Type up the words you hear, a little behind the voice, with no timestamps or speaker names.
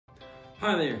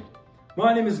Hi there.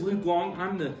 My name is Luke Long.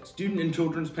 I'm the student and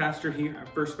children's pastor here at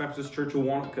First Baptist Church of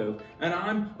Walnut Cove, and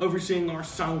I'm overseeing our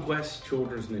SONQuest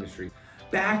children's ministry.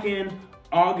 Back in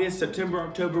August, September,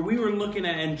 October, we were looking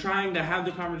at and trying to have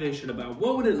the conversation about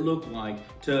what would it look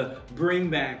like to bring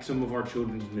back some of our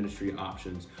children's ministry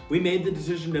options. We made the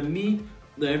decision to meet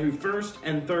every first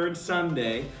and third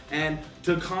Sunday and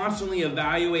to constantly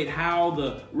evaluate how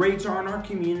the rates are in our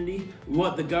community,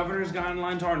 what the governor's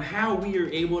guidelines are, and how we are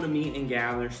able to meet and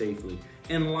gather safely.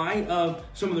 In light of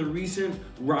some of the recent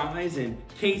rise in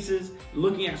cases,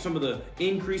 looking at some of the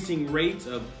increasing rates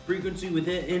of frequency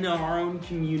within our own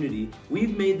community,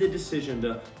 we've made the decision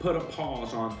to put a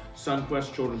pause on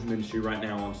SONQuest Children's Ministry right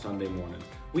now on Sunday mornings.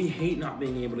 We hate not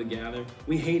being able to gather.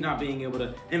 We hate not being able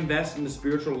to invest in the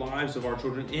spiritual lives of our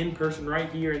children in person right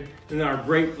here in our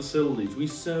great facilities. We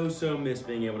so miss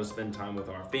being able to spend time with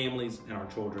our families and our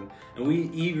children. And we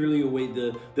eagerly await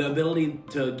the ability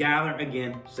to gather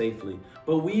again safely.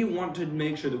 But we want to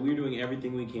make sure that we're doing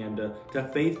everything we can to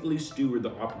faithfully steward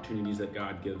the opportunities that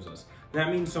God gives us. That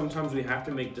means sometimes we have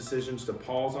to make decisions to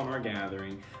pause on our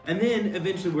gathering, and then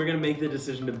eventually we're going to make the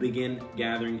decision to begin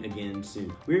gathering again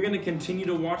soon. We're going to continue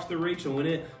to watch the rates, and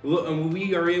when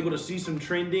we are able to see some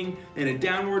trending in a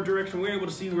downward direction, we're able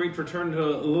to see the rates return to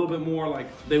a little bit more like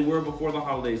they were before the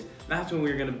holidays. That's when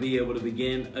we're going to be able to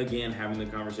begin again having the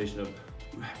conversation of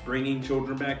bringing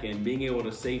children back in, being able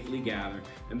to safely gather,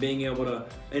 and being able to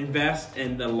invest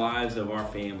in the lives of our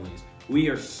families. We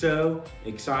are so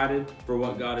excited for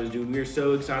what God is doing. We are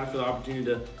so excited for the opportunity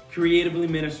to creatively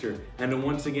minister and to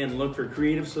once again look for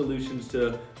creative solutions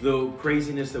to the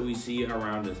craziness that we see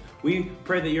around us. We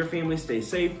pray that your family stays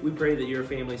safe. We pray that your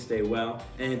family stay well,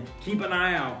 and keep an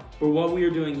eye out for what we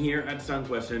are doing here at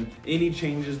SONQuest and any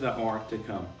changes that are to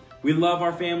come. We love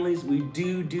our families. We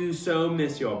do so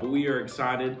miss y'all, but we are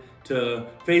excited to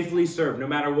faithfully serve no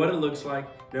matter what it looks like,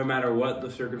 no matter what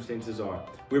the circumstances are.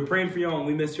 We're praying for y'all and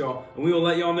we miss y'all, and we will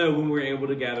let y'all know when we're able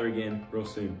to gather again real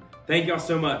soon. Thank y'all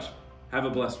so much. Have a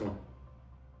blessed one.